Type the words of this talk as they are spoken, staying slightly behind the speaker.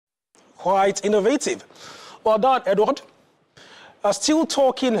Quite innovative. Well done, Edward. Still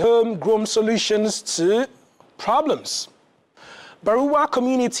talking homegrown solutions to problems. Baruwa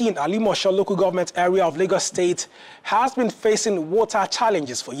community in Alimosho local government area of Lagos State has been facing water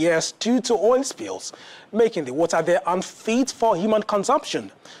challenges for years due to oil spills, making the water there unfit for human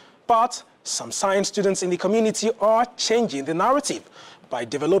consumption. But some science students in the community are changing the narrative by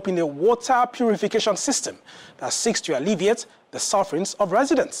developing a water purification system that seeks to alleviate the sufferings of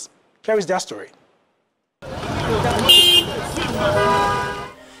residents. Here is their story.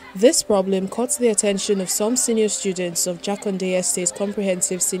 This problem caught the attention of some senior students of Jakonde Estate's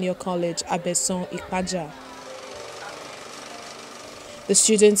Comprehensive Senior College, Abeson, Ipaja. The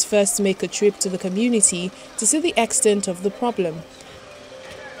students first make a trip to the community to see the extent of the problem.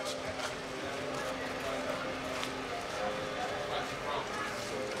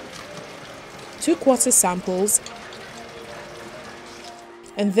 Took water samples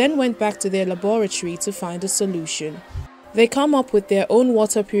and then went back to their laboratory to find a solution. They come up with their own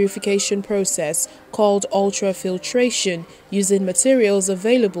water purification process called ultrafiltration using materials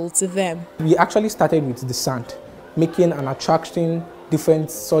available to them. We actually started with the sand, making and attracting different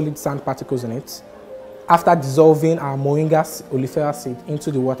solid sand particles in it. After dissolving our moringa oleifera seed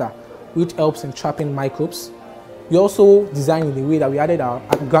into the water, which helps in trapping microbes. We also designed in the way that we added our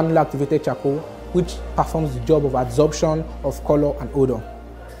granular activated charcoal, which performs the job of absorption of color and odor.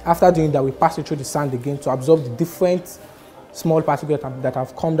 After doing that, we pass it through the sand again to absorb the different small particles that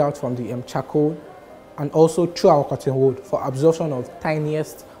have come out from the charcoal, and also through our cotton wool for absorption of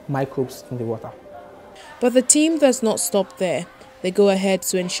tiniest microbes in the water. But the team does not stop there. They go ahead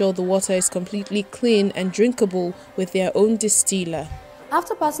to ensure the water is completely clean and drinkable with their own distiller.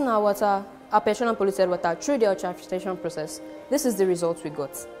 After passing our water, our petroleum and polluted water through the ultrafiltration process, this is the result we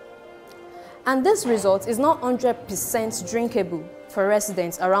got. And this result is not 100% drinkable for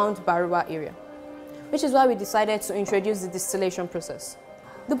residents around Baruwa area, which is why we decided to introduce the distillation process.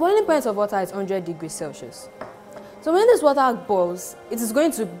 The boiling point of water is 100 degrees Celsius. So when this water boils, it is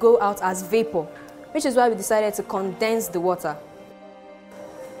going to go out as vapor, which is why we decided to condense the water.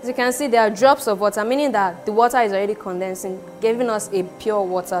 As you can see, there are drops of water, meaning that the water is already condensing, giving us a pure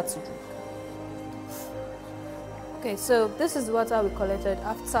water to drink. Okay, so this is water we collected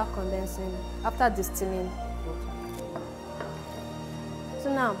after condensing, after distilling water.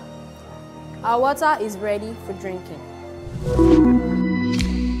 So now, our water is ready for drinking.